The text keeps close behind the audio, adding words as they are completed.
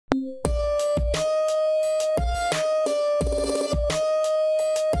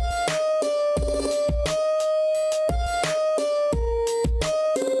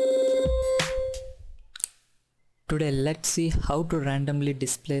Let's see how to randomly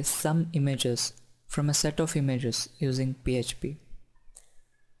display some images from a set of images using PHP.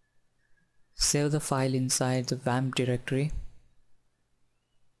 Save the file inside the WAMP directory.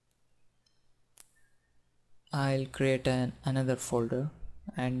 I'll create another folder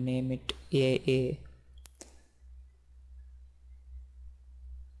and name it AA.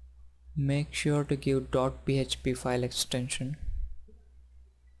 Make sure to give .php file extension.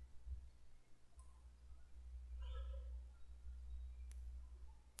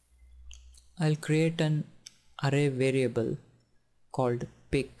 I'll create an array variable called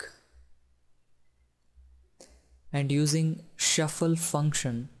pick, and using shuffle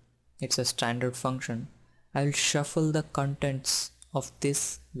function, it's a standard function, I'll shuffle the contents of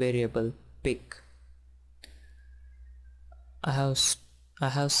this variable pick. I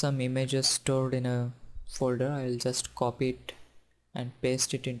have some images stored in a folder. I'll just copy it and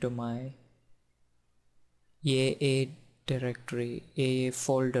paste it into my AA directory, AA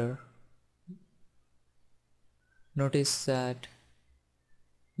folder. Notice that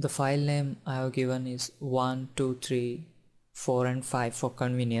the file name I have given is 1, 2, 3, 4 and 5 for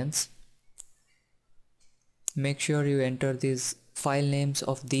convenience. Make sure you enter these file names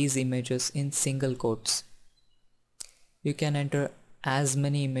of these images in single quotes. You can enter as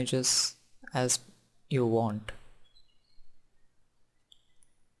many images as you want.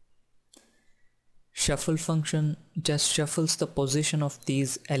 Shuffle function just shuffles the position of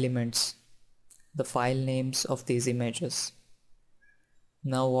these elements, the file names of these images.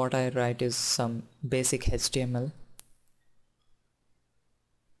 Now what I write is some basic HTML.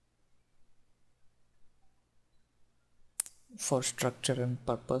 For structure and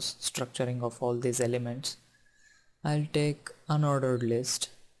purpose, structuring of all these elements, I'll take unordered list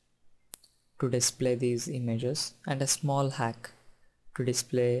to display these images and a small hack to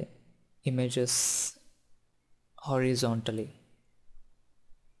display images horizontally.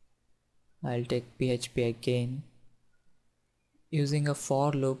 I'll take PHP again. Using a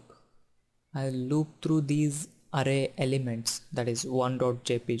for loop, I'll loop through these array elements, that is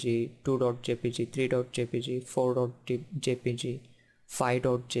 1.jpg, 2.jpg, 3.jpg, 4.jpg,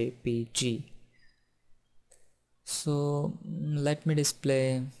 5.jpg. So let me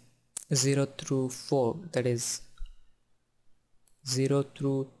display 0 through 4, that is 0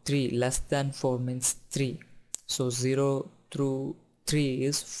 through 3, less than 4 means 3. So 0 through 3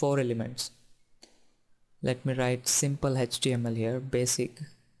 is 4 elements. Let me write simple HTML here, basic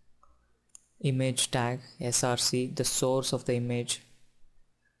image tag src, the source of the image,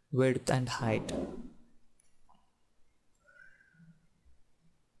 width and height.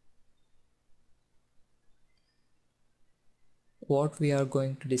 What we are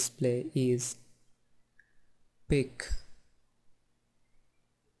going to display is pick.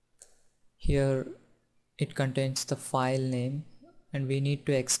 Here it contains the file name and we need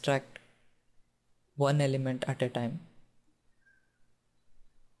to extract one element at a time.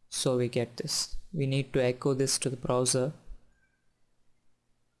 So we get this. We need to echo this to the browser.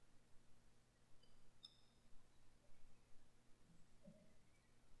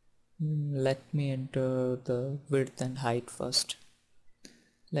 Let me enter the width and height first.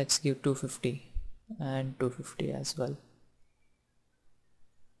 Let's give 250 and 250 as well.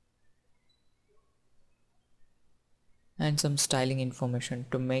 And some styling information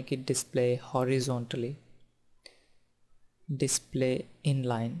to make it display horizontally. Display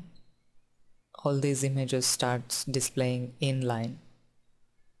inline. All these images starts displaying inline,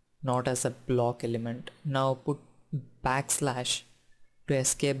 not as a block element. Now put backslash to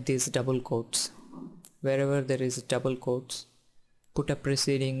escape these double quotes. Wherever there is double quotes, put a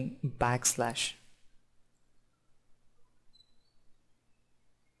preceding backslash.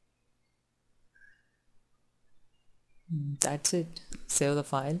 That's it. Save the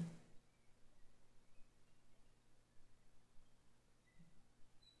file.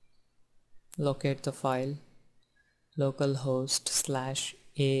 Locate the file, localhost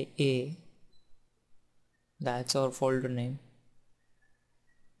 /AA, that's our folder name,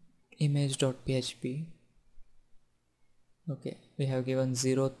 image.php. Okay, we have given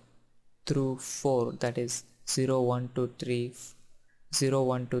 0 through 4, that is 0, 1, 2, 3, 0,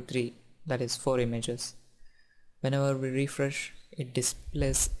 1, 2, 3, that is 4 images. Whenever we refresh, it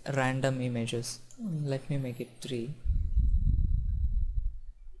displays random images. Let me make it 3.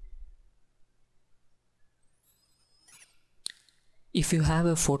 If you have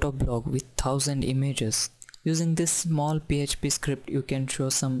a photo blog with 1000 images, using this small PHP script you can show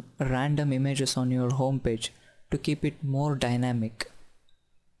some random images on your homepage to keep it more dynamic.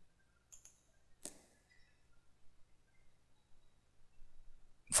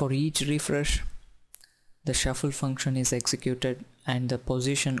 For each refresh, the shuffle function is executed and the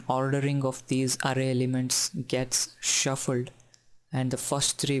position ordering of these array elements gets shuffled, and the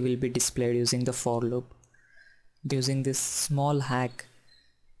first 3 will be displayed using the for loop. Using this small hack,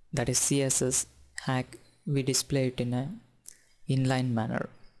 that is CSS hack, we display it in a inline manner,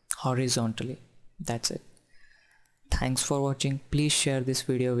 horizontally. That's it. Thanks for watching. Please share this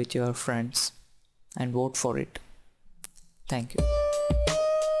video with your friends and vote for it. Thank you.